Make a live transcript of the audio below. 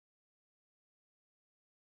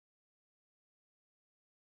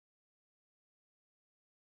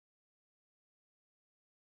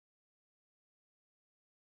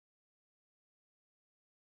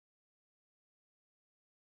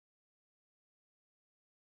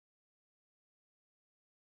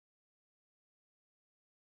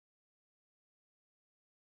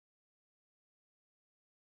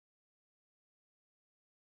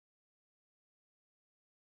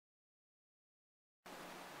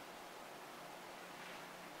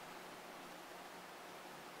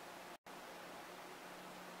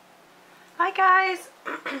Hi guys!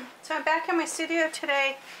 So I'm back in my studio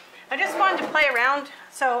today. I just wanted to play around,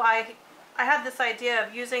 so I had this idea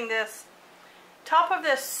of using this top of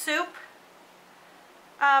this soup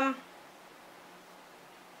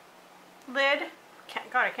lid.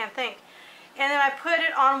 God, I can't think. And then I put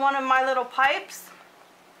it on one of my little pipes.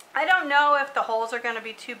 I don't know if the holes are going to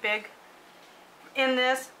be too big in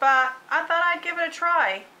this, but I thought I'd give it a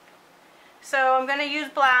try. So I'm going to use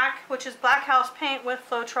black, which is black house paint with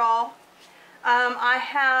floetrol. I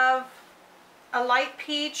have a light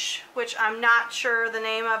peach, which I'm not sure the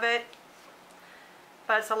name of it,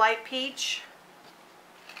 but it's a light peach.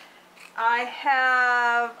 I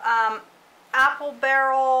have apple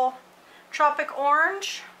barrel tropic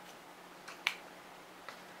orange.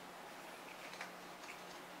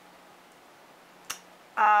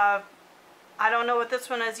 I don't know what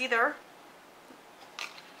this one is either.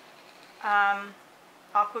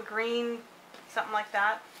 Aqua green, something like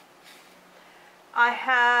that. I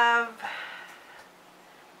have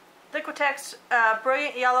Liquitex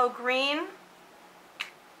Brilliant Yellow Green,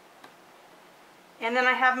 and then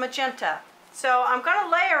I have Magenta. So I'm going to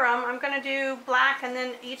layer them. I'm going to do black and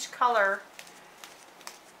then each color.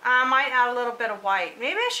 I might add a little bit of white.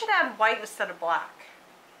 Maybe I should add white instead of black,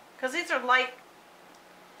 because these are light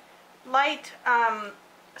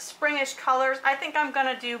springish colors. I think I'm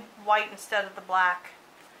going to do white instead of the black,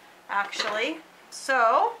 actually.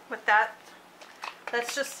 So with that,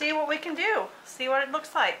 let's just see what we can do. See what it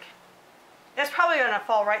looks like. It's probably going to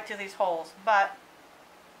fall right through these holes, but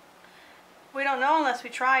we don't know unless we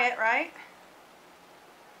try it, right?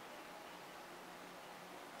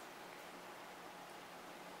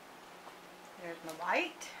 There's my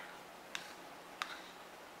white.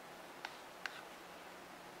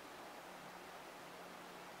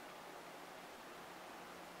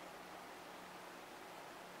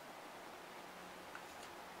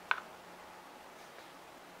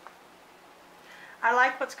 I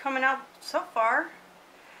like what's coming out so far.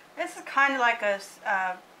 This is kind of like a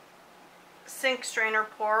sink strainer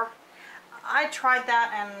pour. I tried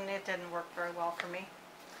that and it didn't work very well for me.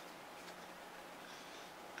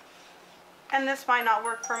 And this might not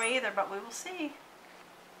work for me either, but we will see.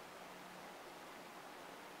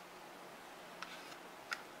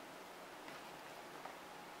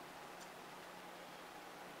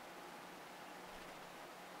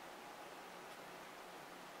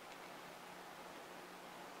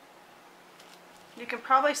 You can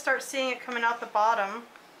probably start seeing it coming out the bottom.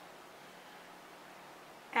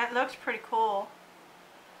 And it looks pretty cool.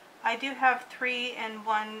 I do have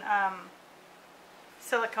 3-in-1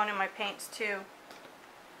 silicone in my paints too.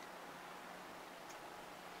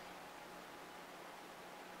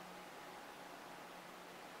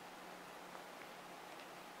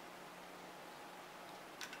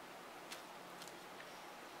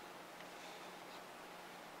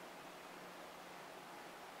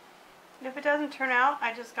 If it doesn't turn out,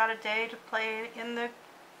 I just got a day to play in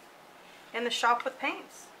the shop with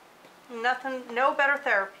paints. Nothing, no better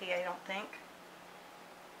therapy, I don't think.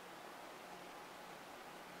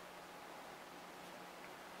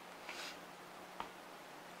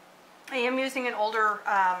 I am using an older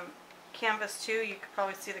canvas too. You could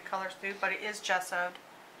probably see the colors through, but it is gessoed.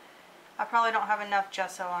 I probably don't have enough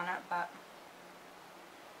gesso on it, but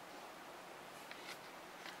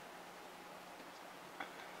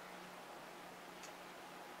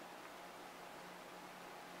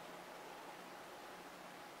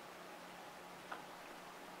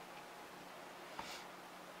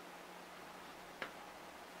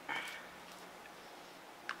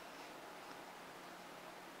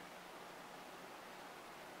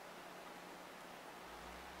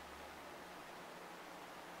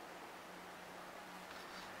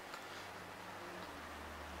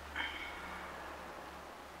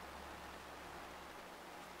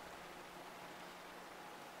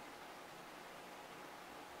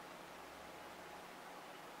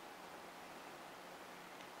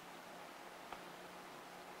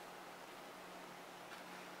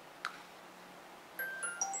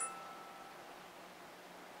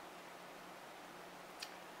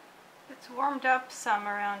it's warmed up some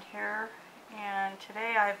around here, and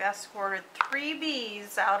today I've escorted 3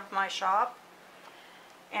 bees out of my shop,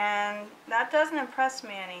 and that doesn't impress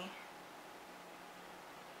me any.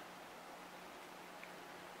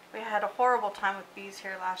 We had a horrible time with bees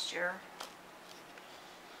here last year.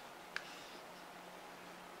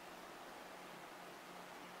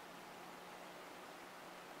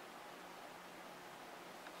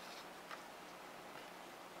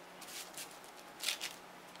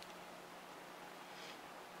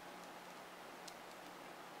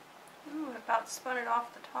 Ooh, about spun it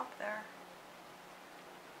off the top there.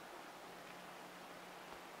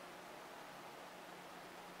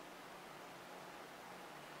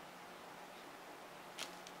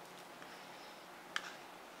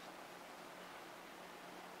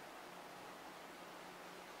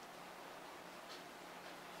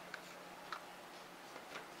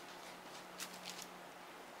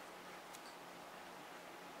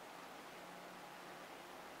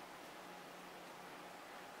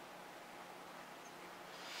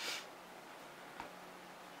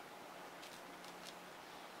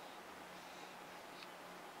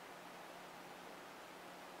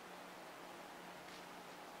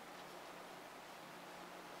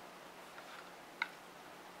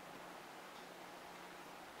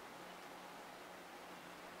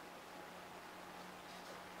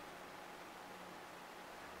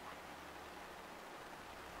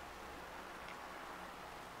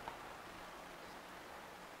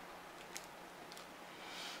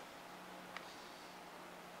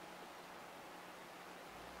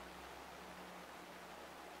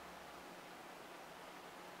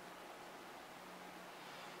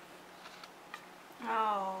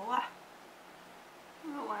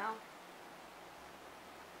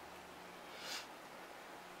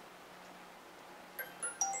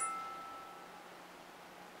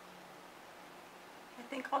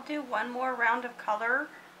 I'll do one more round of color.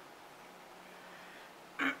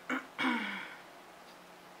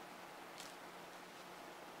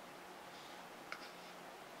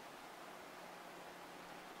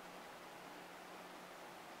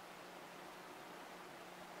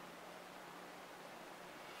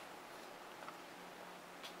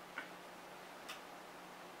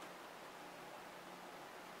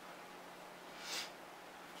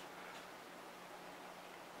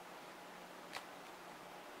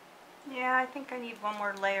 Yeah, I think I need one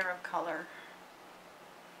more layer of color,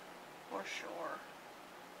 for sure.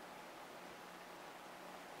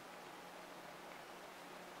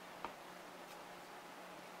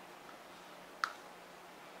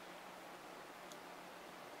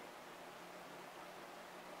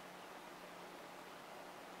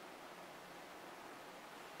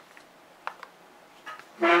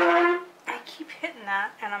 I keep hitting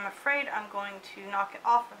that, and I'm afraid I'm going to knock it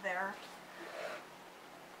off of there.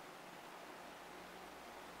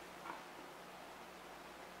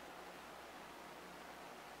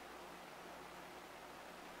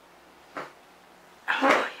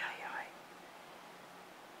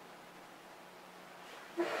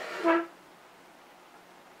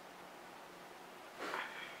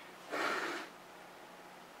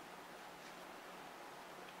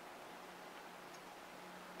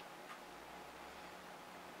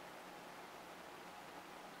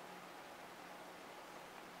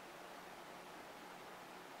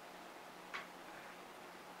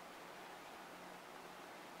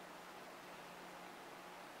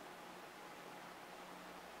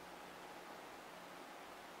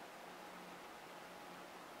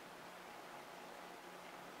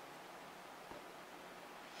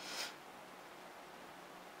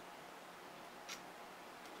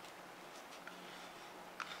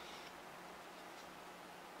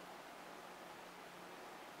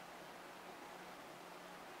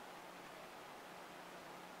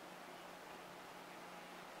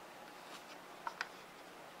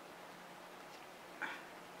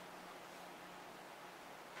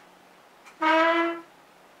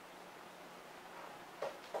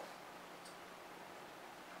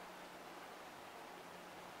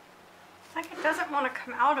 Like it doesn't want to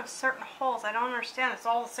come out of certain holes. I don't understand. It's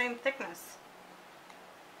all the same thickness.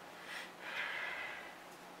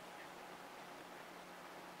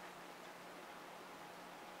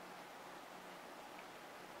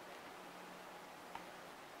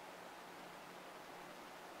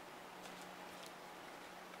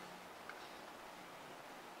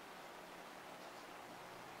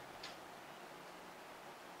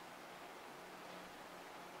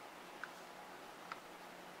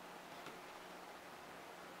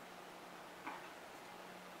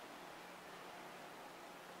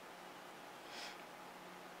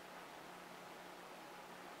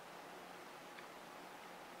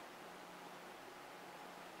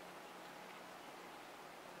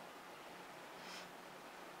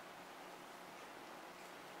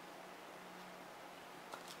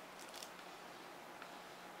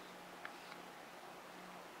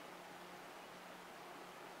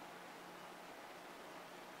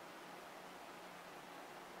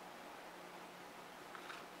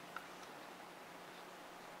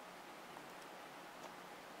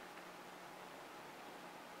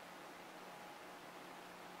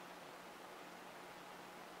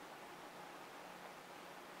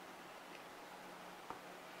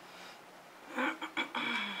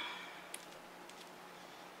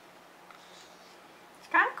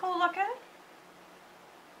 Kind of cool looking.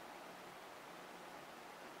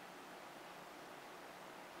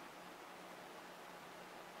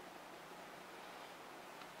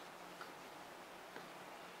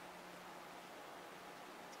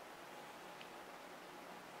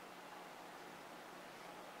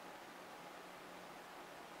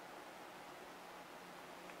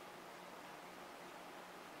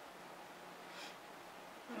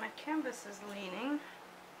 My canvas is leaning.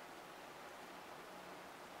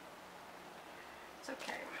 It's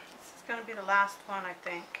okay. This is going to be the last one, I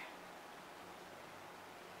think.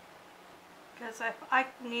 Because if I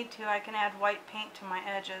need to, I can add white paint to my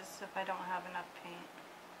edges if I don't have enough paint.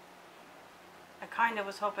 I kind of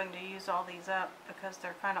was hoping to use all these up because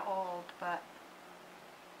they're kind of old, but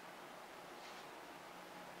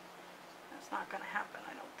that's not going to happen,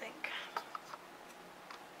 I don't think.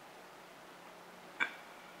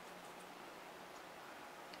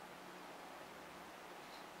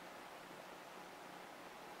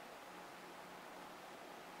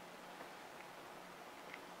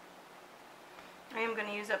 I am going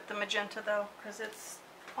to use up the magenta though, because it's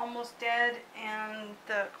almost dead, and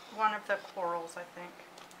one of the corals, I think.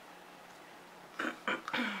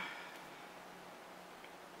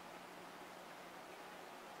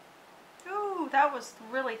 that was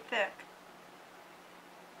really thick.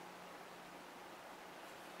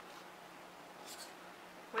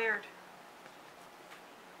 Weird.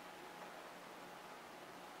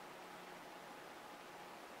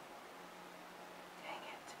 Dang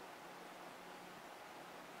it.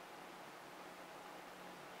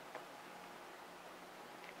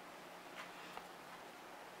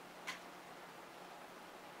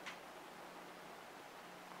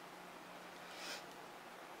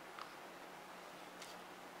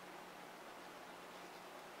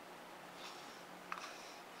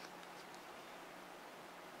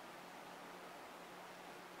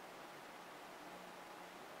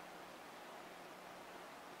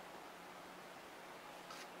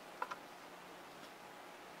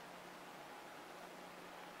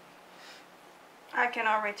 I can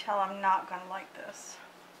already tell I'm not going to like this.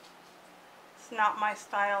 It's not my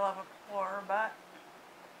style of a pour, but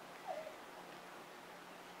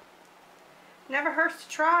never hurts to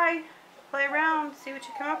try. Play around, see what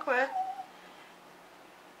you come up with.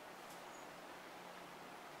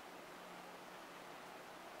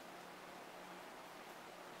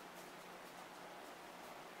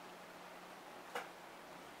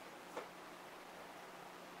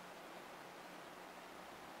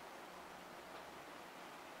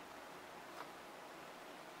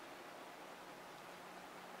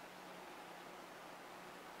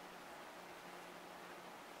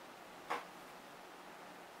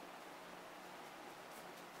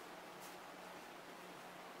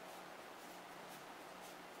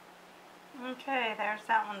 Okay, there's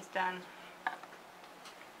that one's done.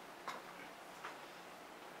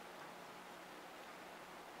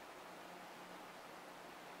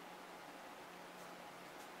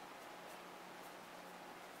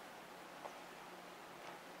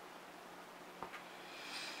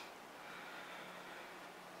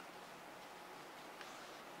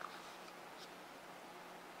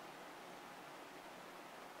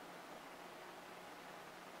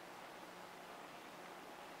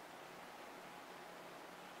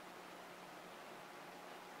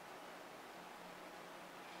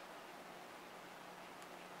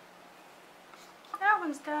 That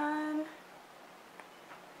one's done.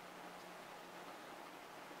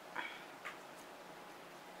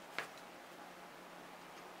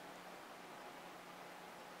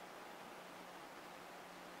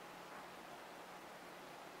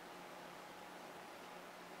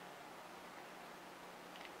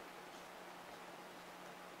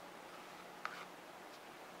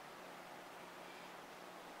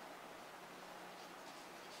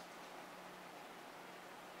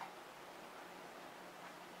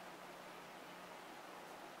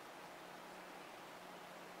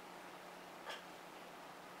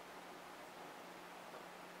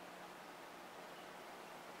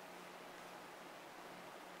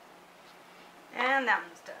 And that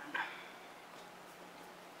one's done.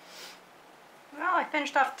 Well, I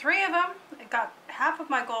finished off 3 of them. I got half of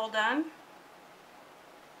my goal done.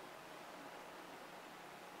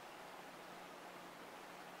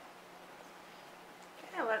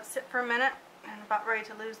 Okay, let it sit for a minute. I'm about ready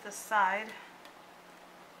to lose this side.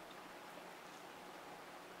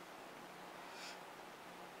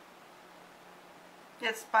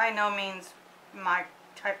 It's by no means my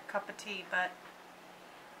type cup of tea, but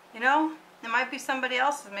you know, it might be somebody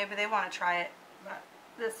else's. Maybe they want to try it, but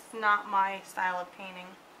this is not my style of painting.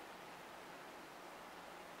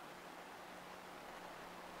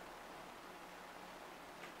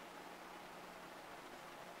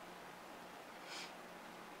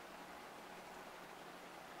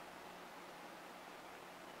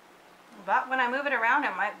 But when I move it around,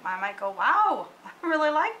 I might go, wow, I really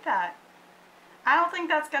like that. I don't think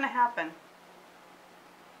that's going to happen.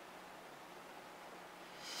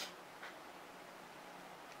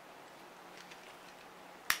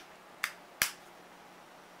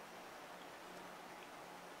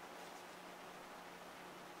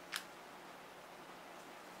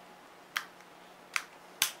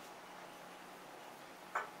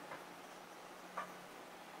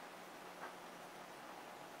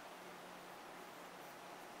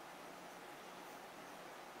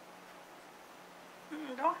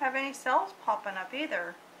 Don't have any cells popping up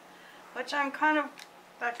either, which that kind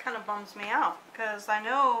of bums me out, because I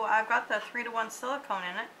know I've got the 3-to-1 silicone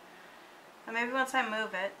in it, and maybe once I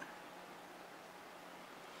move it.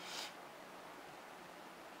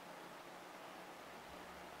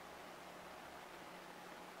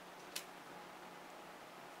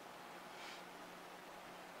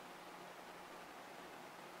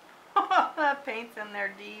 That paint's in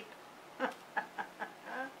there deep.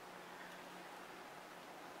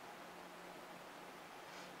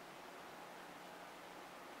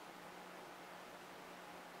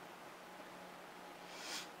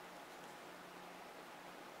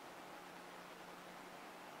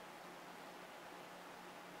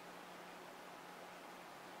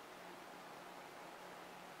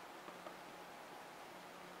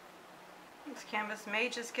 This canvas may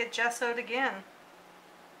just get gessoed again.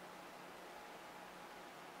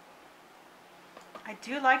 I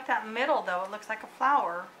do like that middle though, it looks like a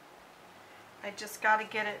flower. I just got to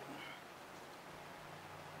get it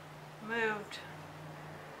moved.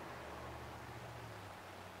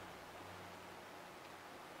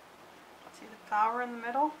 See the flower in the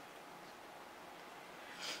middle?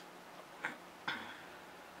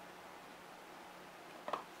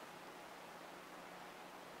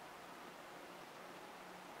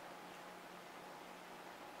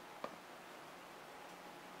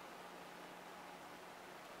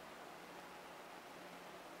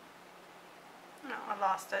 No, I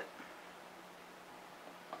lost it.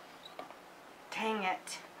 Dang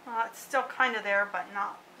it. Well, it's still kind of there, but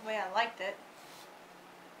not the way I liked it.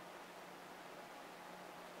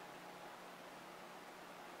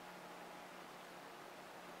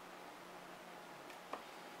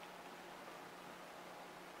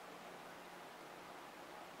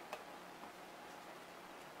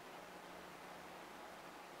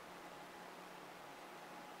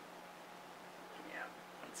 Yeah,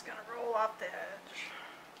 it's going to roll off the edge.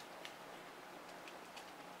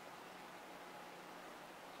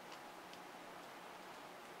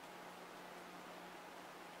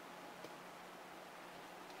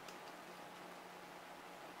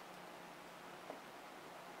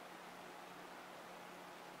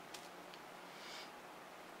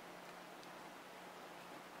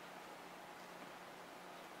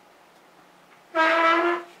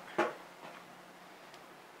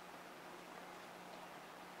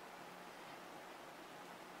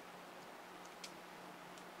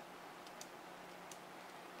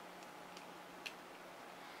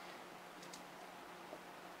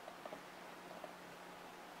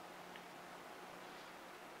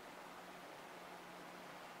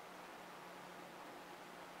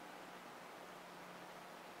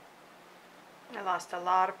 I lost a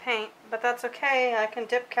lot of paint, but that's okay. I can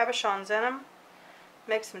dip cabochons in them,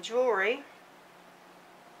 make some jewelry.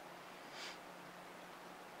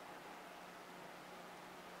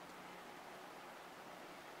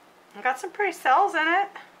 I got some pretty cells in it.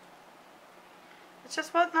 It's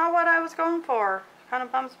just not what I was going for. Kind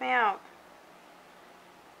of bums me out.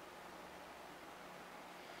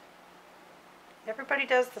 Everybody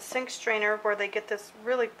does the sink strainer where they get this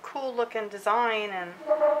really cool looking design, and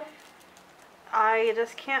I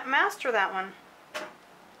just can't master that one.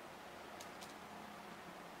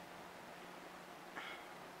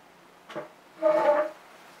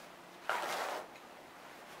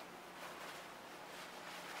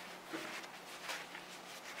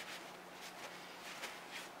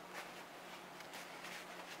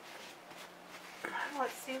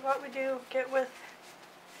 Let's see what we get with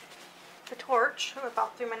the torch. I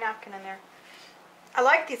about threw my napkin in there. I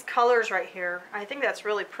like these colors right here. I think that's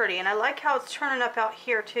really pretty, and I like how it's turning up out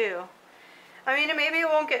here too. I mean, maybe it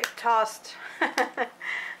won't get tossed.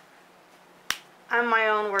 I'm my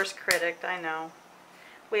own worst critic, I know.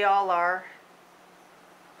 We all are.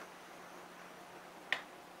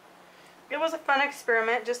 It was a fun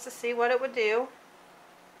experiment just to see what it would do.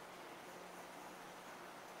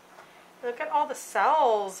 Look at all the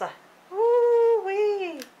cells.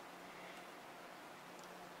 Woo-wee.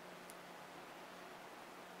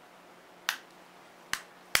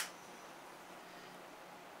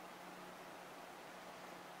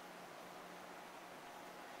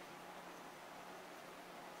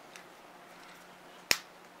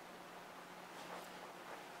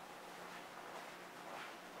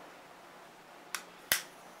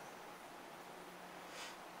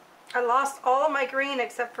 I lost all of my green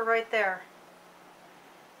except for right there.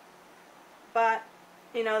 But,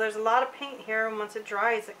 you know, there's a lot of paint here, and once it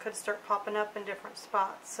dries it could start popping up in different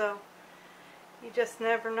spots. So, you just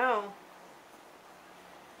never know.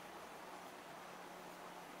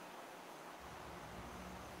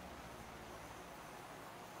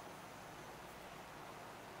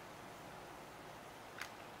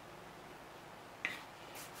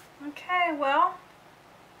 Okay, well,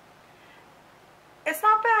 it's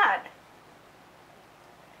not bad.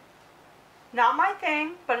 Not my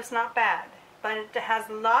thing, but it's not bad. But it has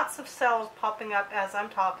lots of cells popping up as I'm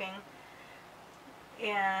talking.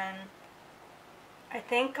 And I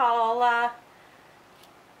think I'm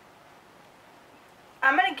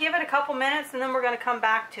going to give it a couple minutes and then we're going to come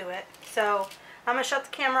back to it. So I'm going to shut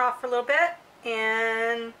the camera off for a little bit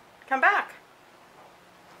and come back.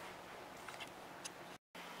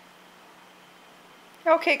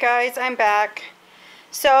 Okay guys, I'm back.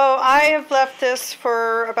 So I have left this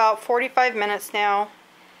for about 45 minutes now.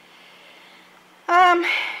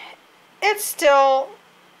 It's still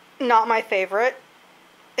not my favorite.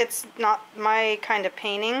 It's not my kind of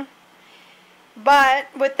painting. But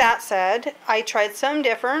with that said, I tried some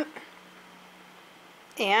different,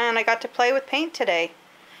 and I got to play with paint today.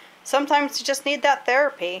 Sometimes you just need that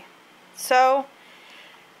therapy. So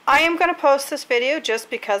I am going to post this video just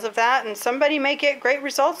because of that, and somebody may get great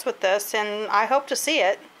results with this, and I hope to see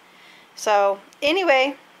it. So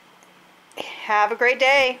anyway, have a great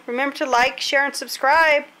day. Remember to like, share, and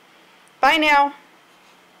subscribe. Bye now.